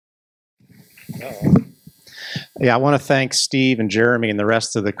Yeah, I want to thank Steve and Jeremy and the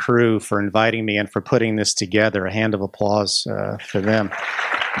rest of the crew for inviting me and for putting this together. A hand of applause for them.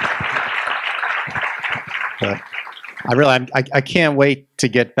 But I can't wait to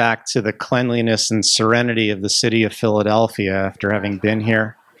get back to the cleanliness and serenity of the city of Philadelphia after having been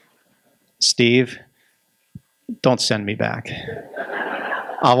here. Steve, don't send me back.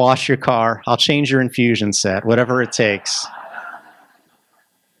 I'll wash your car. I'll change your infusion set, whatever it takes.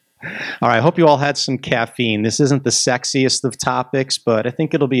 All right, I hope you all had some caffeine. This isn't the sexiest of topics, but I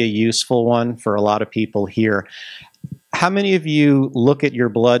think it'll be a useful one for a lot of people here. How many of you look at your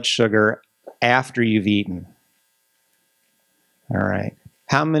blood sugar after you've eaten? All right.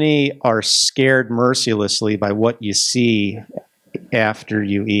 How many are scared mercilessly by what you see after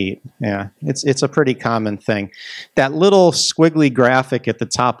you eat? Yeah, it's a pretty common thing. That little squiggly graphic at the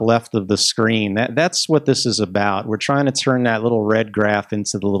top left of the screen, that's what this is about. We're trying to turn that little red graph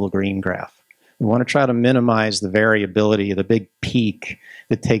into the little green graph. We want to try to minimize the variability, the big peak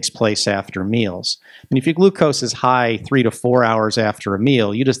that takes place after meals. And if your glucose is high 3 to 4 hours after a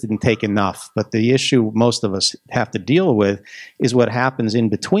meal, you just didn't take enough. But the issue most of us have to deal with is what happens in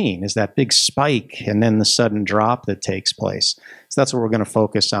between, is that big spike and then the sudden drop that takes place. So that's what we're going to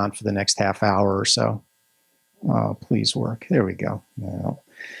focus on for the next half hour or so. Oh, please work. There we go. Now,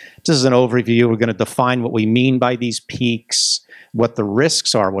 this is an overview. We're going to define what we mean by these peaks, what the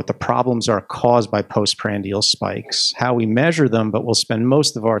risks are, what the problems are caused by postprandial spikes, how we measure them, but we'll spend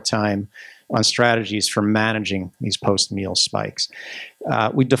most of our time on strategies for managing these post-meal spikes.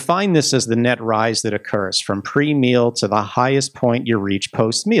 We define this as the net rise that occurs from pre-meal to the highest point you reach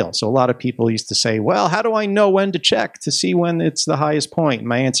post-meal. So a lot of people used to say, well, how do I know when to check to see when it's the highest point?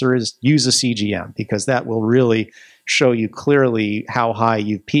 My answer is use a CGM, because that will really show you clearly how high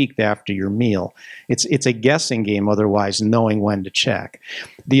you've peaked after your meal. It's a guessing game otherwise, knowing when to check.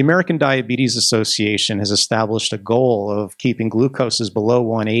 The American Diabetes Association has established a goal of keeping glucoses below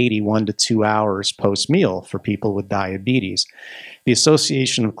 180 1 to 2 hours post-meal for people with diabetes. The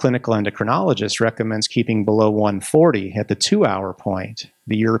Association of Clinical Endocrinologists recommends keeping below 140 at the 2-hour point.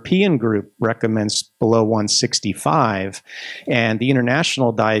 The European group recommends below 165, and the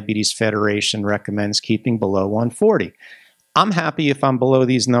International Diabetes Federation recommends keeping below 140. I'm happy if I'm below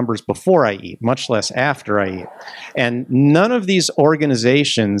these numbers before I eat, much less after I eat. And none of these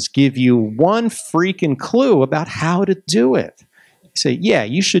organizations give you one freaking clue about how to do it. They say, yeah,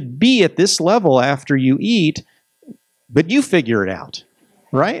 you should be at this level after you eat, but you figure it out,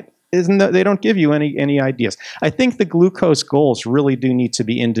 right? They don't give you any ideas. I think the glucose goals really do need to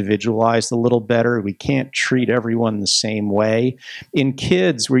be individualized a little better. We can't treat everyone the same way. In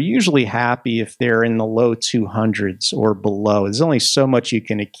kids, we're usually happy if they're in the low 200s or below. There's only so much you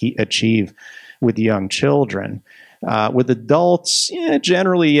can achieve with young children. With adults,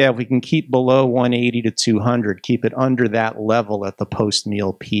 generally, if we can keep below 180 to 200, keep it under that level at the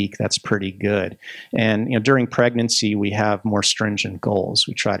post-meal peak, that's pretty good. And during pregnancy, we have more stringent goals.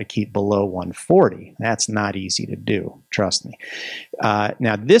 We try to keep below 140. That's not easy to do, trust me.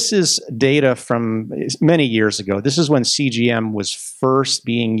 Now, this is data from many years ago. This is when CGM was first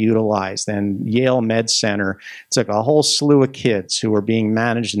being utilized, and Yale Med Center took a whole slew of kids who were being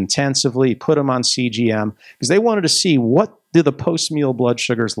managed intensively, put them on CGM, because they wanted to see what do the post-meal blood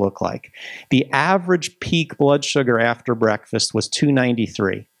sugars look like. The average peak blood sugar after breakfast was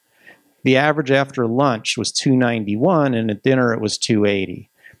 293. The average after lunch was 291, and at dinner it was 280.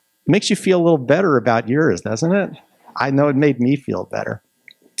 It makes you feel a little better about yours, doesn't it? I know it made me feel better.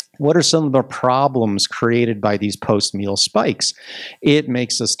 What are some of the problems created by these post-meal spikes? It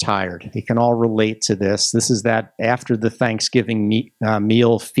makes us tired. We can all relate to this. This is that after the Thanksgiving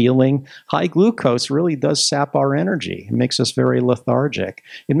meal feeling. High glucose really does sap our energy. It makes us very lethargic.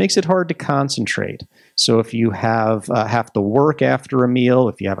 It makes it hard to concentrate. So if you have to work after a meal,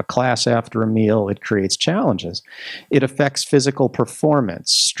 if you have a class after a meal, it creates challenges. It affects physical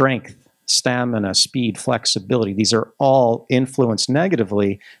performance, strength, stamina, speed, flexibility. These are all influenced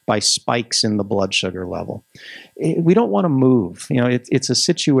negatively by spikes in the blood sugar level. We don't want to move. It's a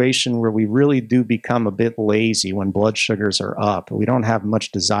situation where we really do become a bit lazy when blood sugars are up. We don't have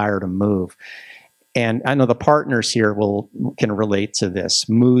much desire to move. And I know the partners here can relate to this.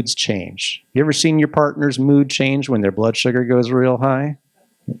 Moods change. You ever seen your partner's mood change when their blood sugar goes real high?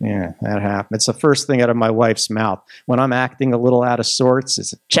 Yeah, that happens. It's the first thing out of my wife's mouth. When I'm acting a little out of sorts,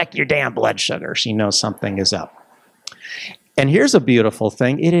 it's check your damn blood sugar. She knows something is up. And here's a beautiful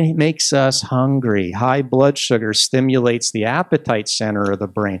thing. It makes us hungry. High blood sugar stimulates the appetite center of the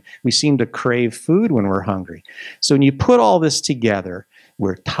brain. We seem to crave food when we're hungry. So when you put all this together,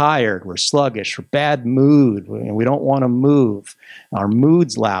 We're tired, we're sluggish, we're bad mood, we don't want to move, our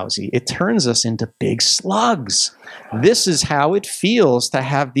mood's lousy. It turns us into big slugs. This is how it feels to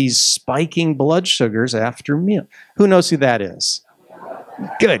have these spiking blood sugars after meal. Who knows who that is?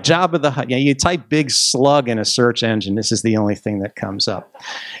 Good job of the hut. Yeah, you type big slug in a search engine, this is the only thing that comes up.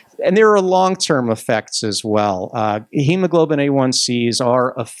 And there are long-term effects as well. Hemoglobin A1Cs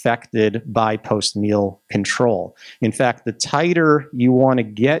are affected by post-meal control. In fact, the tighter you want to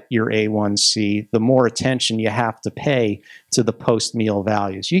get your A1C, the more attention you have to pay to the post-meal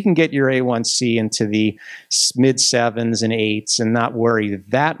values. You can get your A1C into the mid-7s and 8s and not worry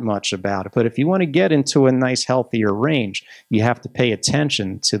that much about it. But if you want to get into a nice, healthier range, you have to pay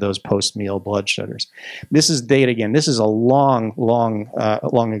attention to those post-meal blood sugars. This is data, again, this is a long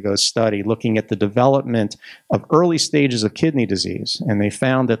ago study looking at the development of early stages of kidney disease. And they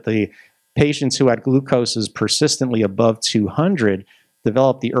found that the patients who had glucoses persistently above 200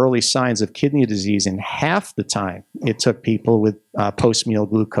 developed the early signs of kidney disease in half the time it took people with post-meal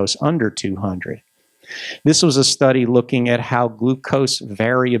glucose under 200. This was a study looking at how glucose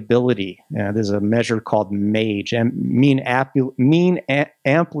variability, there's a measure called MAGE, mean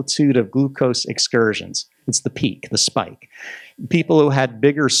amplitude of glucose excursions. It's the peak, the spike. People who had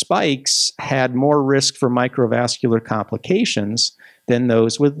bigger spikes had more risk for microvascular complications than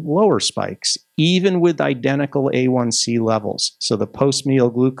those with lower spikes, even with identical A1C levels. So the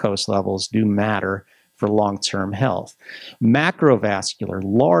post-meal glucose levels do matter for long-term health. Macrovascular,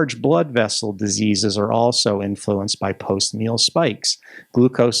 large blood vessel diseases are also influenced by post-meal spikes.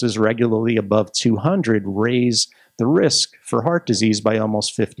 Glucoses regularly above 200 raise the risk for heart disease by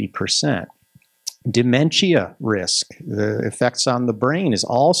almost 50%. Dementia risk, the effects on the brain, is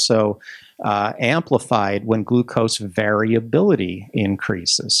also amplified when glucose variability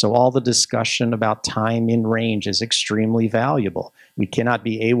increases. So all the discussion about time in range is extremely valuable. We cannot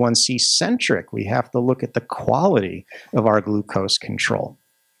be A1C centric. We have to look at the quality of our glucose control.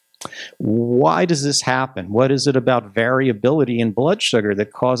 Why does this happen? What is it about variability in blood sugar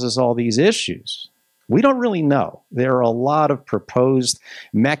that causes all these issues? We don't really know. There are a lot of proposed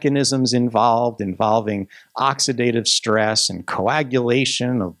mechanisms involving oxidative stress and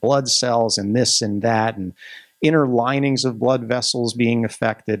coagulation of blood cells and this and that, and inner linings of blood vessels being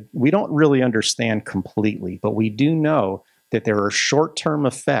affected. We don't really understand completely, but we do know that there are short-term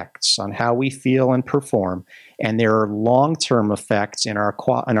effects on how we feel and perform, and there are long-term effects in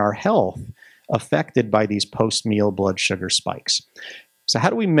our health affected by these post-meal blood sugar spikes. So how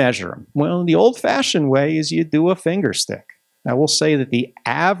do we measure them? Well, the old-fashioned way is you do a finger stick. I will say that the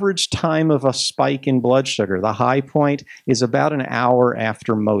average time of a spike in blood sugar, the high point, is about an hour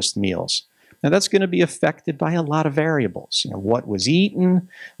after most meals. Now that's going to be affected by a lot of variables. What was eaten,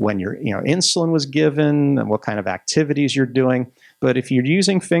 when your insulin was given, and what kind of activities you're doing. But if you're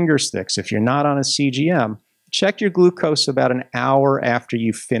using finger sticks, if you're not on a CGM, check your glucose about an hour after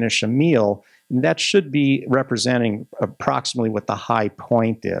you finish a meal. That should be representing approximately what the high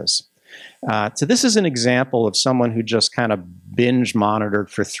point is. So this is an example of someone who just kind of binge monitored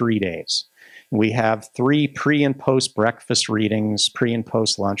for 3 days. We have 3 pre and post breakfast readings, pre and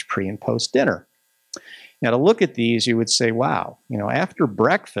post lunch, pre and post dinner. Now to look at these, you would say, wow, after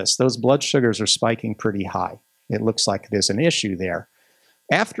breakfast, those blood sugars are spiking pretty high. It looks like there's an issue there.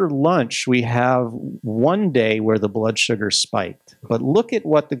 After lunch, we have one day where the blood sugar spiked. But look at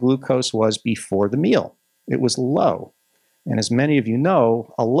what the glucose was before the meal. It was low. And as many of you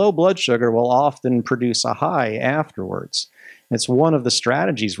know, a low blood sugar will often produce a high afterwards. It's one of the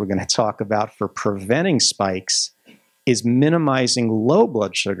strategies we're going to talk about for preventing spikes is minimizing low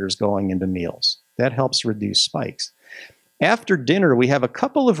blood sugars going into meals. That helps reduce spikes. After dinner, we have a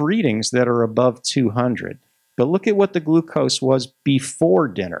couple of readings that are above 200. But look at what the glucose was before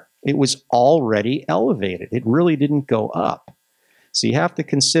dinner. It was already elevated. It really didn't go up. So you have to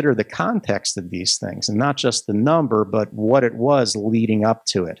consider the context of these things, and not just the number, but what it was leading up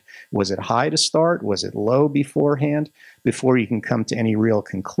to it. Was it high to start? Was it low beforehand? Before you can come to any real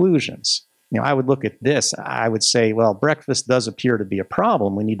conclusions. I would look at this. I would say, well, breakfast does appear to be a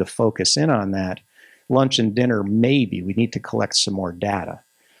problem. We need to focus in on that. Lunch and dinner, maybe. We need to collect some more data.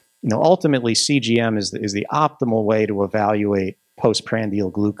 Ultimately, CGM is the optimal way to evaluate postprandial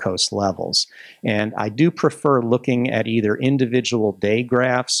glucose levels. And I do prefer looking at either individual day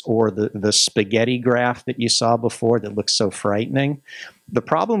graphs or the spaghetti graph that you saw before that looks so frightening. The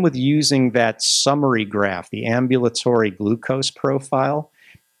problem with using that summary graph, the ambulatory glucose profile,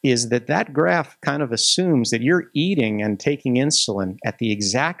 is that graph kind of assumes that you're eating and taking insulin at the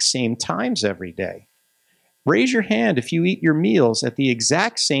exact same times every day. Raise your hand if you eat your meals at the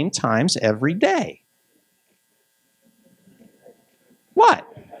exact same times every day. What?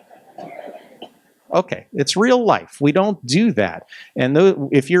 Okay, it's real life. We don't do that. And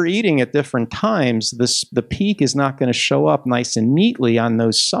if you're eating at different times, the peak is not going to show up nice and neatly on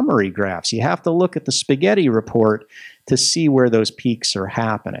those summary graphs. You have to look at the spaghetti report to see where those peaks are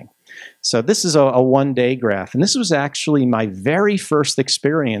happening. So this is a one-day graph, and this was actually my very first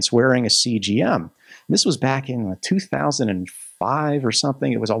experience wearing a CGM. This was back in 2005 or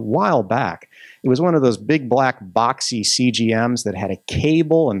something. It was a while back. It was one of those big black boxy CGMs that had a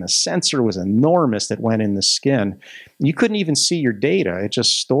cable, and the sensor was enormous that went in the skin. You couldn't even see your data. It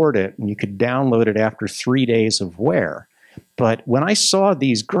just stored it, and you could download it after 3 days of wear. But when I saw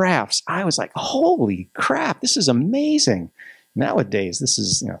these graphs, I was like, holy crap, this is amazing. Nowadays, this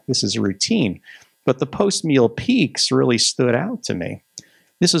is routine. But the post-meal peaks really stood out to me.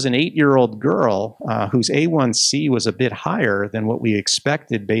 This was an 8-year-old girl whose A1C was a bit higher than what we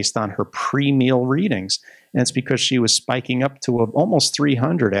expected based on her pre-meal readings. And it's because she was spiking up to almost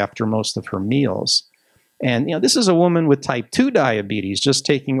 300 after most of her meals. And this is a woman with type 2 diabetes just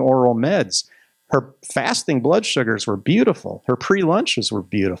taking oral meds. Her fasting blood sugars were beautiful. Her pre-lunches were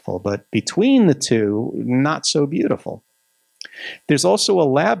beautiful, but between the two, not so beautiful. There's also a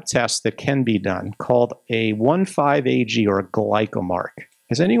lab test that can be done called a 1,5-AG or a glycomark.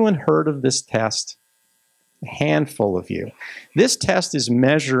 Has anyone heard of this test? A handful of you. This test is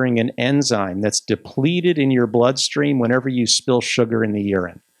measuring an enzyme that's depleted in your bloodstream whenever you spill sugar in the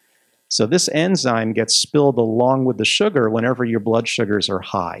urine. So this enzyme gets spilled along with the sugar whenever your blood sugars are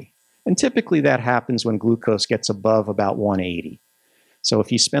high. And typically that happens when glucose gets above about 180. So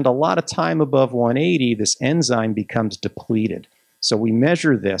if you spend a lot of time above 180, this enzyme becomes depleted. So we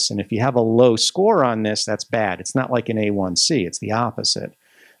measure this, and if you have a low score on this, that's bad. It's not like an A1C, it's the opposite.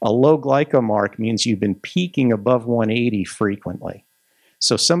 A low glycomark means you've been peaking above 180 frequently.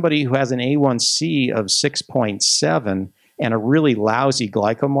 So somebody who has an A1C of 6.7 and a really lousy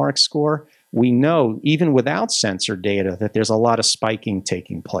glycomark score, we know, even without sensor data, that there's a lot of spiking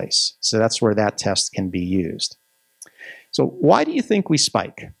taking place. So that's where that test can be used. So why do you think we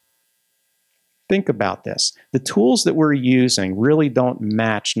spike? Think about this. The tools that we're using really don't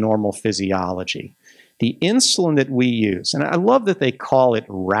match normal physiology. The insulin that we use, and I love that they call it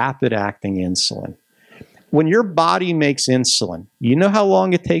rapid-acting insulin. When your body makes insulin, you know how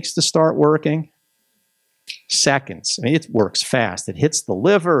long it takes to start working? Seconds. I mean, it works fast. It hits the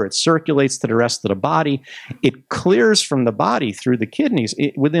liver, it circulates to the rest of the body, it clears from the body through the kidneys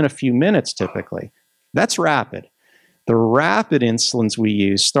within a few minutes typically. That's rapid. The rapid insulins we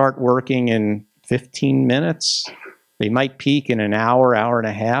use start working in 15 minutes. They might peak in an hour, hour and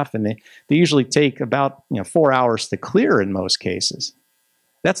a half, and they usually take about 4 hours to clear in most cases.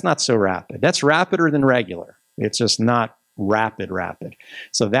 That's not so rapid. That's rapider than regular. It's just not rapid.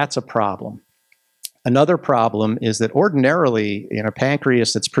 So that's a problem. Another problem is that ordinarily in a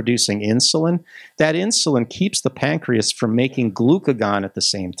pancreas that's producing insulin, that insulin keeps the pancreas from making glucagon at the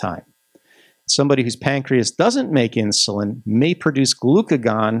same time. Somebody whose pancreas doesn't make insulin may produce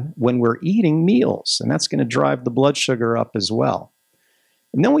glucagon when we're eating meals, and that's going to drive the blood sugar up as well.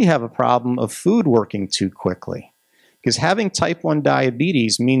 And then we have a problem of food working too quickly, because having type 1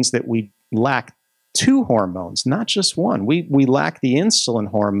 diabetes means that we lack 2 hormones, not just one. We lack the insulin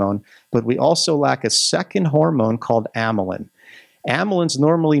hormone, but we also lack a second hormone called amylin. Amylin's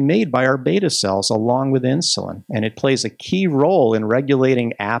normally made by our beta cells along with insulin, and it plays a key role in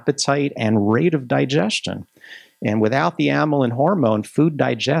regulating appetite and rate of digestion. And without the amylin hormone, food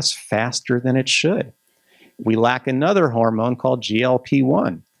digests faster than it should. We lack another hormone called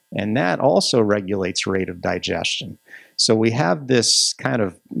GLP-1, and that also regulates rate of digestion. So we have this kind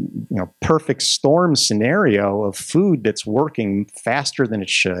of perfect storm scenario of food that's working faster than it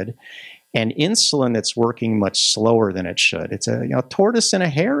should, and insulin that's working much slower than it should. It's a tortoise and a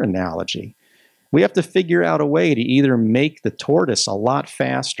hare analogy. We have to figure out a way to either make the tortoise a lot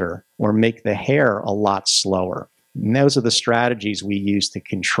faster or make the hare a lot slower. And those are the strategies we use to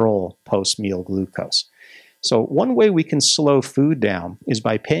control post-meal glucose. So one way we can slow food down is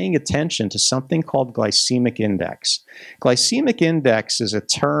by paying attention to something called glycemic index. Glycemic index is a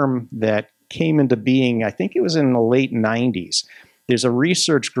term that came into being, I think it was in the late 90s. There's a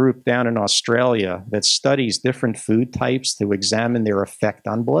research group down in Australia that studies different food types to examine their effect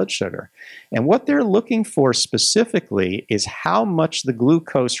on blood sugar. And what they're looking for specifically is how much the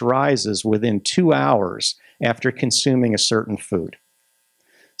glucose rises within 2 hours after consuming a certain food.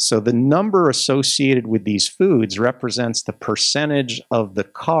 So the number associated with these foods represents the percentage of the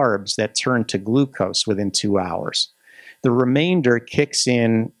carbs that turn to glucose within 2 hours. The remainder kicks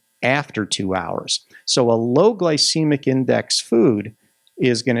in after 2 hours. So a low glycemic index food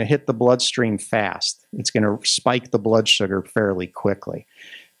is going to hit the bloodstream fast. It's going to spike the blood sugar fairly quickly.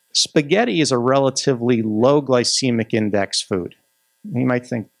 Spaghetti is a relatively low glycemic index food. You might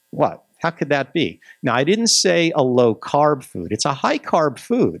think, what? How could that be? Now, I didn't say a low carb food. It's a high carb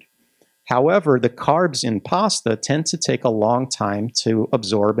food. However, the carbs in pasta tend to take a long time to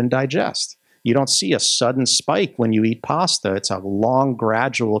absorb and digest. You don't see a sudden spike when you eat pasta. It's a long,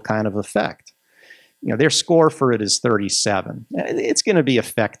 gradual kind of effect. You know, their score for it is 37. It's going to be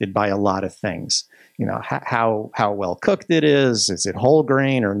affected by a lot of things. You know, how well cooked it is it whole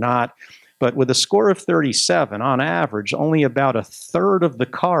grain or not? But with a score of 37, on average, only about a third of the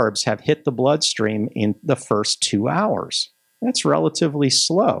carbs have hit the bloodstream in the first 2 hours. That's relatively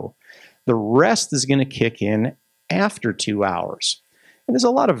slow. The rest is going to kick in after 2 hours. And there's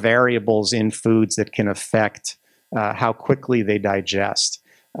a lot of variables in foods that can affect how quickly they digest.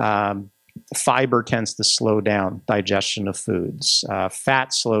 Fiber tends to slow down digestion of foods.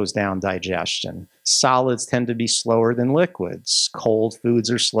 Fat slows down digestion. Solids tend to be slower than liquids. Cold foods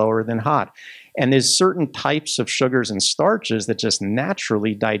are slower than hot. And there's certain types of sugars and starches that just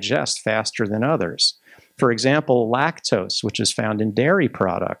naturally digest faster than others. For example, lactose, which is found in dairy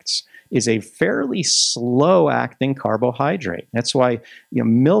products, is a fairly slow-acting carbohydrate. That's why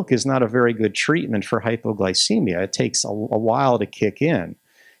milk is not a very good treatment for hypoglycemia. It takes a while to kick in.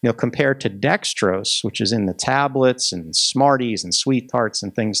 Compared to dextrose, which is in the tablets and Smarties and Sweet Tarts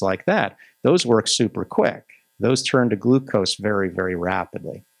and things like that, those work super quick. Those turn to glucose very, very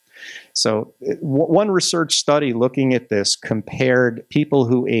rapidly. So one research study looking at this compared people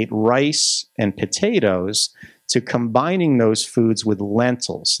who ate rice and potatoes to combining those foods with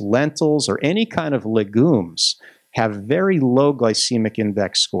lentils. Lentils or any kind of legumes have very low glycemic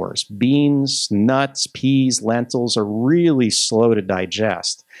index scores. Beans, nuts, peas, lentils are really slow to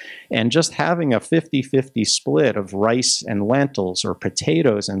digest. And just having a 50-50 split of rice and lentils or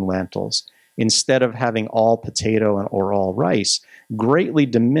potatoes and lentils instead of having all potato or all rice greatly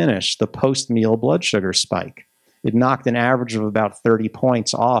diminished the post-meal blood sugar spike. It knocked an average of about 30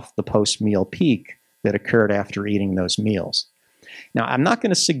 points off the post-meal peak that occurred after eating those meals. Now, I'm not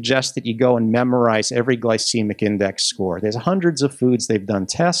going to suggest that you go and memorize every glycemic index score. There's hundreds of foods they've done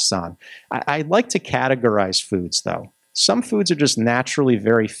tests on. I like to categorize foods, though. Some foods are just naturally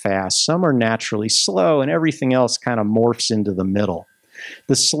very fast. Some are naturally slow, and everything else kind of morphs into the middle.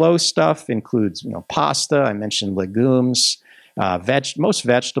 The slow stuff includes, pasta. I mentioned legumes, most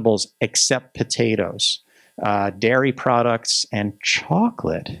vegetables except potatoes, dairy products, and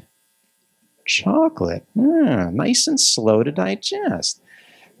chocolate. Chocolate, nice and slow to digest.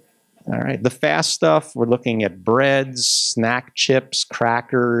 All right, the fast stuff, we're looking at breads, snack chips,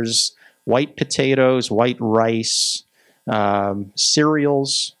 crackers, white potatoes, white rice,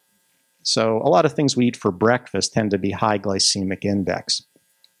 cereals. So a lot of things we eat for breakfast tend to be high glycemic index.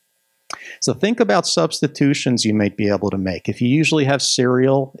 So think about substitutions you might be able to make. If you usually have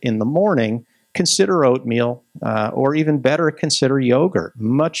cereal in the morning, consider oatmeal, or even better, consider yogurt,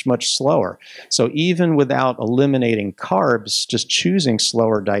 much, much slower. So even without eliminating carbs, just choosing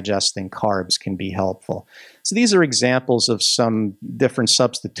slower digesting carbs can be helpful. So these are examples of some different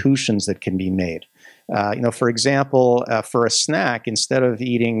substitutions that can be made. For example, for a snack, instead of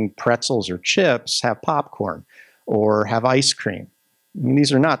eating pretzels or chips, have popcorn or have ice cream.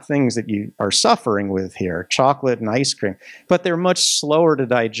 These are not things that you are suffering with here, chocolate and ice cream, but they're much slower to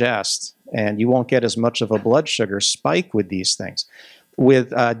digest, and you won't get as much of a blood sugar spike with these things.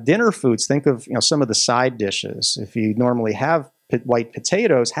 With dinner foods, think of some of the side dishes. If you normally have white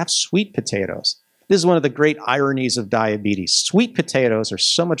potatoes, have sweet potatoes. This is one of the great ironies of diabetes. Sweet potatoes are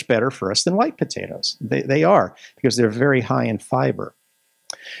so much better for us than white potatoes. They are, because they're very high in fiber.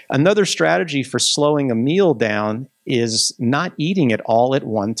 Another strategy for slowing a meal down is not eating it all at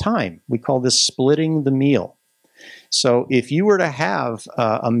one time. We call this splitting the meal. So if you were to have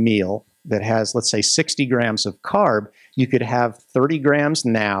a meal that has, let's say, 60 grams of carb, you could have 30 grams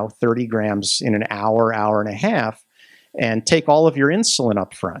now, 30 grams in an hour, hour and a half, and take all of your insulin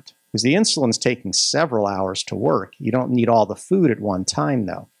up front, because the insulin's taking several hours to work. You don't need all the food at one time,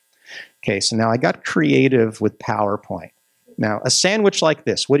 though. Okay, so now I got creative with PowerPoint. Now, a sandwich like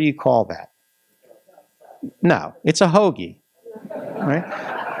this, what do you call that? No, it's a hoagie,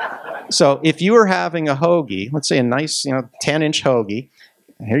 right? So if you were having a hoagie, let's say a nice, 10-inch hoagie,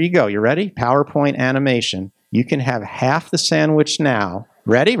 here you go. You ready? PowerPoint animation. You can have half the sandwich now.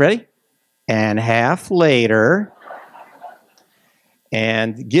 Ready? Ready? And half later.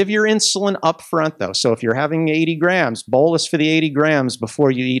 And give your insulin up front, though. So if you're having 80 grams, bolus for the 80 grams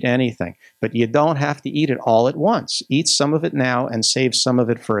before you eat anything. But you don't have to eat it all at once. Eat some of it now and save some of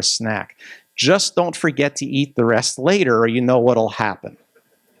it for a snack. Just don't forget to eat the rest later, or you know what'll happen.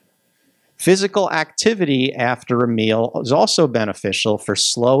 Physical activity after a meal is also beneficial for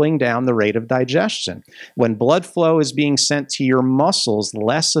slowing down the rate of digestion. When blood flow is being sent to your muscles,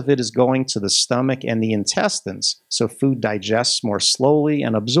 less of it is going to the stomach and the intestines, so food digests more slowly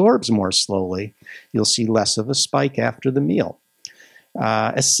and absorbs more slowly. You'll see less of a spike after the meal.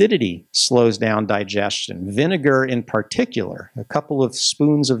 Acidity slows down digestion. Vinegar in particular, a couple of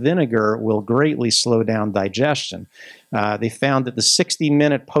spoons of vinegar will greatly slow down digestion. They found that the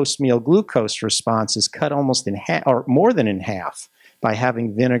 60-minute post-meal glucose response is cut almost in half, or more than in half, by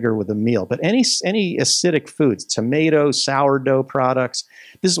having vinegar with a meal. But any acidic foods, tomatoes, sourdough products,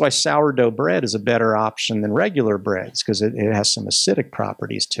 this is why sourdough bread is a better option than regular breads, because it has some acidic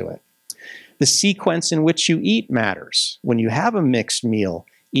properties to it. The sequence in which you eat matters. When you have a mixed meal,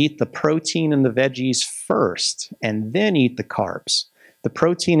 eat the protein and the veggies first, and then eat the carbs. The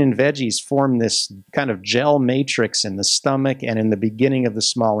protein and veggies form this kind of gel matrix in the stomach and in the beginning of the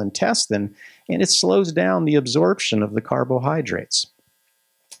small intestine, and it slows down the absorption of the carbohydrates.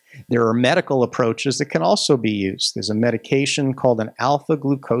 There are medical approaches that can also be used. There's a medication called an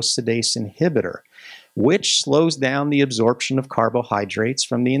alpha-glucosidase inhibitor, which slows down the absorption of carbohydrates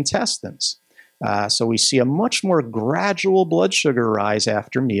from the intestines. So we see a much more gradual blood sugar rise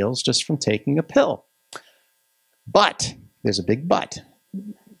after meals just from taking a pill. But, there's a big but,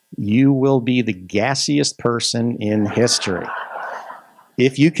 you will be the gassiest person in history.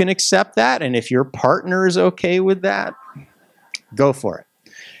 If you can accept that, and if your partner is okay with that, go for it.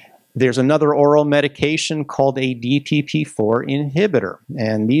 There's another oral medication called a DPP-4 inhibitor,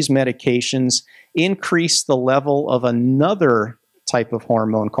 and these medications increase the level of another type of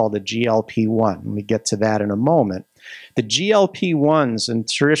hormone called the GLP-1. Let me get to that in a moment. The GLP-1s, and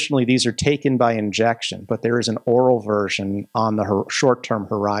traditionally these are taken by injection, but there is an oral version on the short-term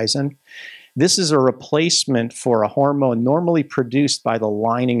horizon. This is a replacement for a hormone normally produced by the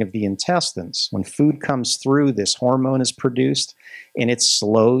lining of the intestines. When food comes through, this hormone is produced, and it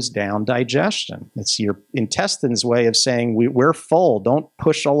slows down digestion. It's your intestine's way of saying, we're full, don't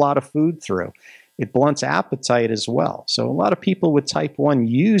push a lot of food through. It blunts appetite as well. So a lot of people with type 1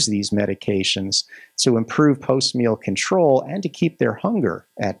 use these medications to improve post-meal control and to keep their hunger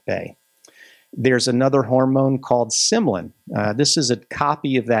at bay. There's another hormone called Simlin. This is a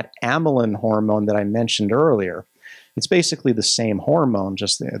copy of that amylin hormone that I mentioned earlier. It's basically the same hormone,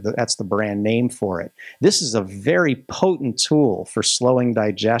 just that's the brand name for it. This is a very potent tool for slowing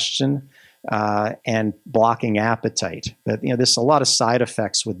digestion and blocking appetite. But there's a lot of side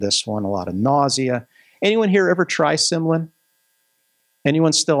effects with this one, a lot of nausea. Anyone here ever try Simlin?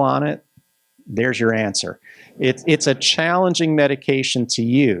 Anyone still on it? There's your answer. It's a challenging medication to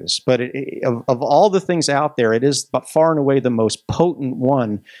use, but of all the things out there, it is far and away the most potent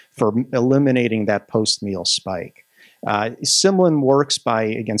one for eliminating that post-meal spike. Simlin works by,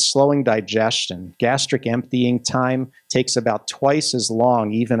 again, slowing digestion. Gastric emptying time takes about twice as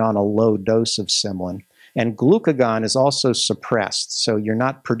long, even on a low dose of Simlin. And glucagon is also suppressed, so you're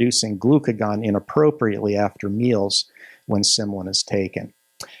not producing glucagon inappropriately after meals when Simlin is taken.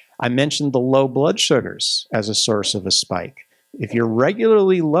 I mentioned the low blood sugars as a source of a spike. If you're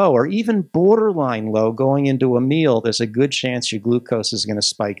regularly low or even borderline low going into a meal, there's a good chance your glucose is going to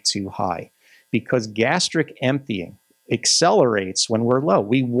spike too high, because gastric emptying accelerates when we're low.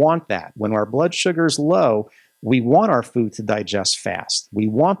 We want that. When our blood sugar is low, we want our food to digest fast. We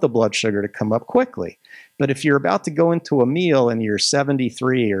want the blood sugar to come up quickly. But if you're about to go into a meal and you're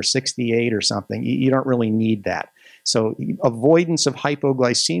 73 or 68 or something, you don't really need that. So avoidance of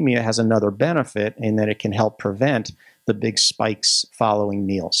hypoglycemia has another benefit in that it can help prevent the big spikes following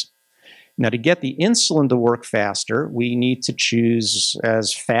meals. Now, to get the insulin to work faster, we need to choose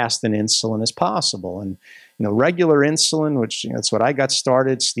as fast an insulin as possible. And regular insulin, which that's what I got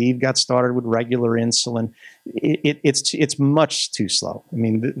started. Steve got started with regular insulin. It's much too slow. I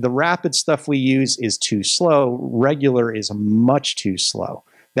mean, the rapid stuff we use is too slow. Regular is much too slow.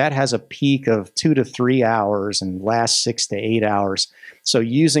 That has a peak of 2 to 3 hours and lasts 6 to 8 hours. So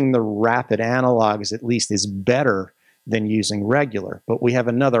using the rapid analogs at least is better than using regular. But we have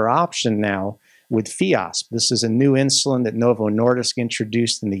another option now with Fiasp. This is a new insulin that Novo Nordisk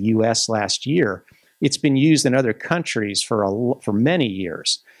introduced in the US last year. It's been used in other countries for many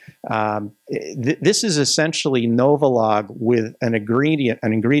years. This is essentially Novolog with an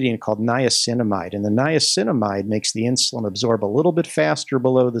ingredient called niacinamide, and the niacinamide makes the insulin absorb a little bit faster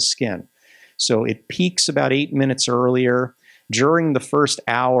below the skin. So it peaks about 8 minutes earlier. During the first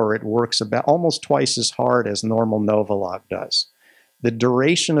hour, it works about almost twice as hard as normal Novolog does. The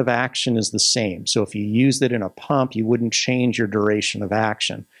duration of action is the same. So if you used it in a pump, you wouldn't change your duration of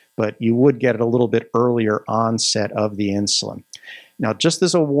action, but you would get a little bit earlier onset of the insulin. Now, just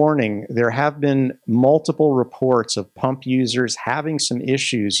as a warning, there have been multiple reports of pump users having some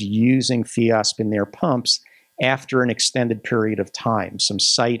issues using FIASP in their pumps after an extended period of time, some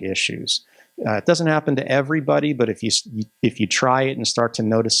site issues. It doesn't happen to everybody, but if you try it and start to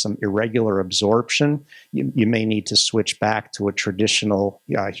notice some irregular absorption, you may need to switch back to a traditional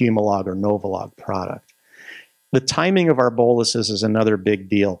Humalog or Novolog product. The timing of our boluses is another big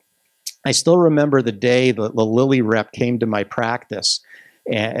deal. I still remember the day the Lilly rep came to my practice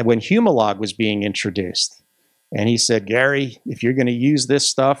and when Humalog was being introduced. And he said, Gary, if you're going to use this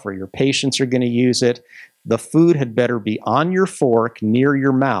stuff or your patients are going to use it, the food had better be on your fork near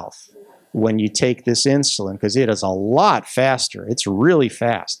your mouth when you take this insulin, because it is a lot faster. It's really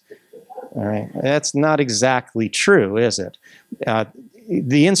fast. All right. That's not exactly true, is it?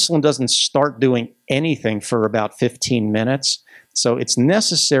 The insulin doesn't start doing anything for about 15 minutes. So it's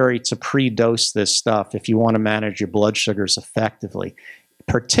necessary to pre-dose this stuff if you want to manage your blood sugars effectively,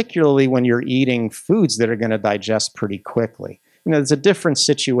 particularly when you're eating foods that are going to digest pretty quickly. You know, there's a different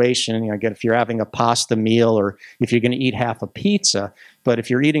situation, again, if you're having a pasta meal or if you're going to eat half a pizza, but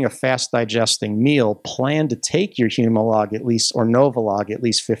if you're eating a fast digesting meal, plan to take your Humalog at least, or Novolog at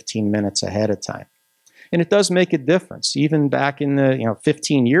least 15 minutes ahead of time. And it does make a difference. Even back in the,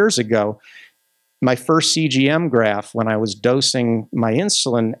 15 years ago, my first CGM graph, when I was dosing my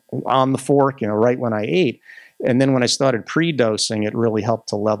insulin on the fork, right when I ate, and then when I started pre-dosing, it really helped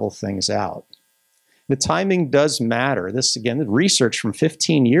to level things out. The timing does matter. This, again, the research from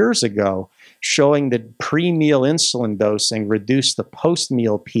 15 years ago showing that pre-meal insulin dosing reduced the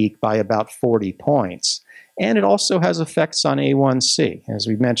post-meal peak by about 40 points. And it also has effects on A1C. As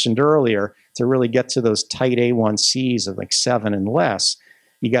we mentioned earlier, to really get to those tight A1Cs of like 7 and less,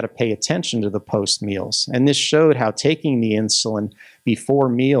 you got to pay attention to the post meals. And this showed how taking the insulin before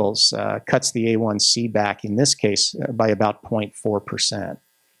meals cuts the A1C back, in this case, by about 0.4%.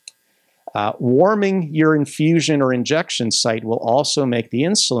 Warming your infusion or injection site will also make the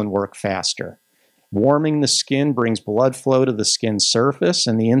insulin work faster. Warming the skin brings blood flow to the skin surface,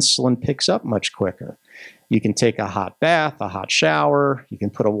 and the insulin picks up much quicker. You can take a hot bath, a hot shower, you can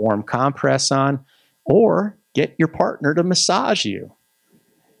put a warm compress on, or get your partner to massage you.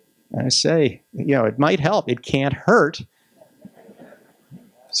 I say, it might help. It can't hurt.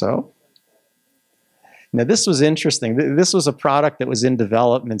 So, now this was interesting. This was a product that was in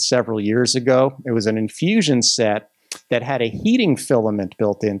development several years ago. It was an infusion set that had a heating filament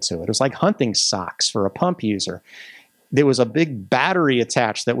built into it. It was like hunting socks for a pump user. There was a big battery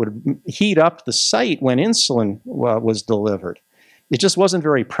attached that would heat up the site when insulin was delivered. It just wasn't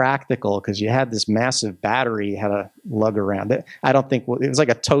very practical because you had this massive battery you had to lug around. I don't think it was like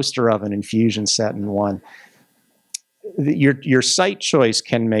a toaster oven infusion set in one. Your site choice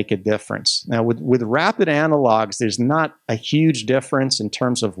can make a difference. Now, with rapid analogs, there's not a huge difference in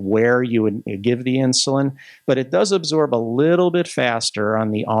terms of where you would give the insulin, but it does absorb a little bit faster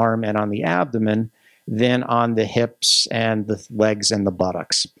on the arm and on the abdomen than on the hips and the legs and the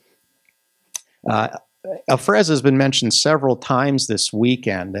buttocks. Afrezza has been mentioned several times this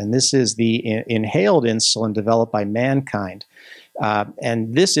weekend, and this is the inhaled insulin developed by Mankind.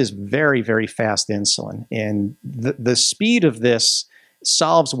 And this is very, very fast insulin. And the speed of this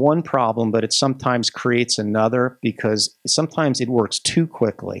solves one problem, but it sometimes creates another because sometimes it works too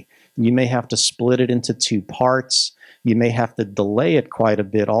quickly. You may have to split it into 2 parts. You may have to delay it quite a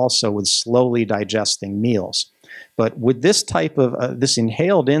bit also with slowly digesting meals. But with this type of this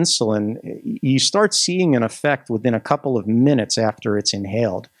inhaled insulin, you start seeing an effect within a couple of minutes after it's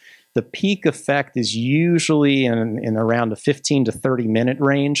inhaled. The peak effect is usually in around a 15 to 30 minute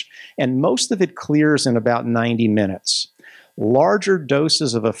range, and most of it clears in about 90 minutes. Larger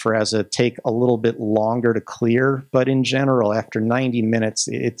doses of Afrezza take a little bit longer to clear, but in general, after 90 minutes,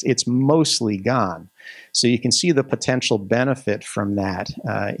 it's mostly gone. So you can see the potential benefit from that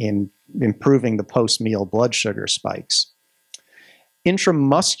in improving the post-meal blood sugar spikes.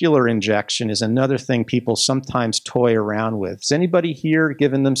 Intramuscular injection is another thing people sometimes toy around with. Has anybody here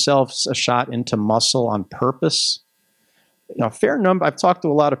given themselves a shot into muscle on purpose? A fair number. I've talked to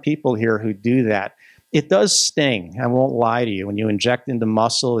a lot of people here who do that. It does sting. I won't lie to you. When you inject into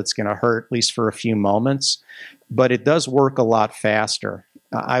muscle, it's going to hurt, at least for a few moments, but it does work a lot faster.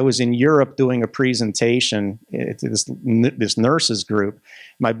 I was in Europe doing a presentation to this nurses group.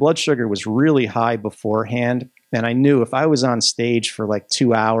 My blood sugar was really high beforehand, and I knew if I was on stage for like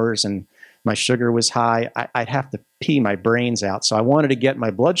 2 hours and my sugar was high, I'd have to pee my brains out. So I wanted to get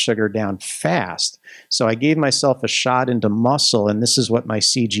my blood sugar down fast. So I gave myself a shot into muscle, and this is what my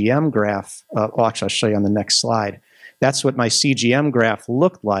CGM graph, actually I'll show you on the next slide. That's what my CGM graph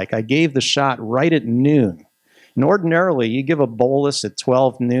looked like. I gave the shot right at noon. And ordinarily, you give a bolus at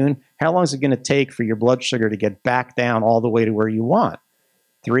 12 noon, how long is it going to take for your blood sugar to get back down all the way to where you want?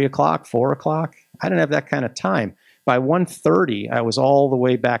 3 o'clock, 4 o'clock? I didn't have that kind of time. By 1:30, I was all the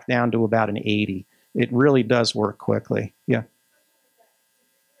way back down to about an 80. It really does work quickly. Yeah.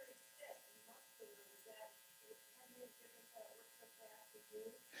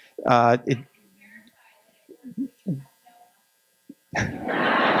 It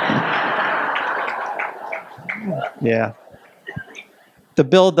Yeah. The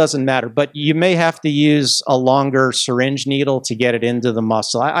build doesn't matter, but you may have to use a longer syringe needle to get it into the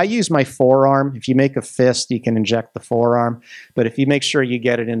muscle. I use my forearm. If you make a fist, you can inject the forearm. But if you make sure you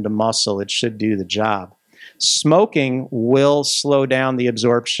get it into muscle, it should do the job. Smoking will slow down the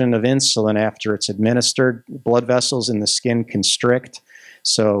absorption of insulin after it's administered. Blood vessels in the skin constrict,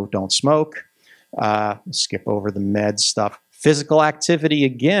 so don't smoke. Skip over the med stuff. Physical activity,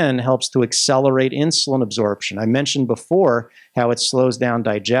 again, helps to accelerate insulin absorption. I mentioned before how it slows down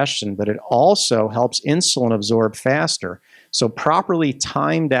digestion, but it also helps insulin absorb faster. So properly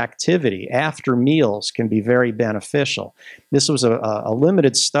timed activity after meals can be very beneficial. This was a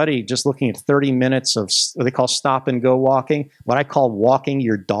limited study just looking at 30 minutes of what they call stop and go walking, what I call walking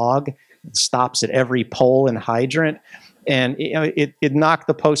your dog. It stops at every pole and hydrant. And it knocked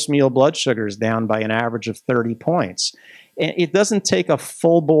the post-meal blood sugars down by an average of 30 points. And it doesn't take a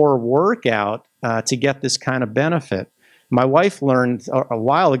full-bore workout to get this kind of benefit. My wife learned a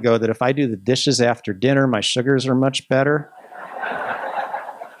while ago that if I do the dishes after dinner, my sugars are much better.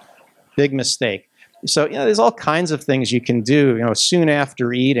 Big mistake. So, there's all kinds of things you can do, soon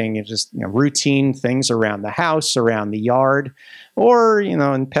after eating, just, routine things around the house, around the yard, or,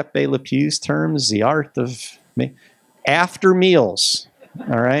 in Pepe Le Pew's terms, the art of after meals,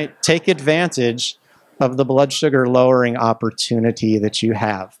 all right? Take advantage of the blood sugar lowering opportunity that you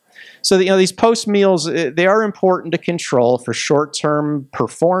have. So, these post meals, they are important to control for short-term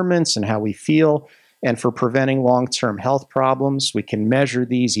performance and how we feel, and for preventing long-term health problems. We can measure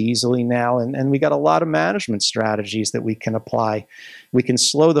these easily now, and we got a lot of management strategies that we can apply. We can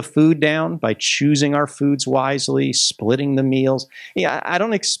slow the food down by choosing our foods wisely, splitting the meals. I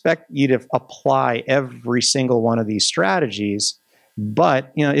don't expect you to apply every single one of these strategies,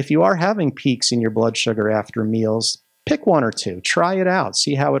 but if you are having peaks in your blood sugar after meals, pick one or two, try it out,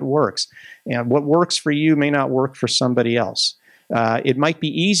 see how it works. What works for you may not work for somebody else. It might be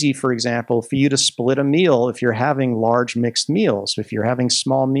easy, for example, for you to split a meal if you're having large mixed meals. If you're having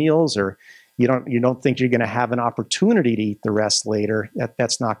small meals, or you don't think you're going to have an opportunity to eat the rest later,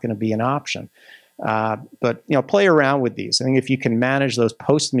 that's not going to be an option. But play around with these. I think if you can manage those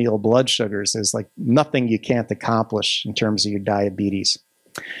post-meal blood sugars, there's like nothing you can't accomplish in terms of your diabetes.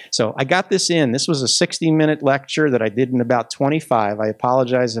 So I got this in. This was a 60-minute lecture that I did in about 25. I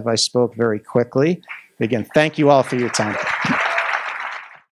apologize if I spoke very quickly. Again, thank you all for your time.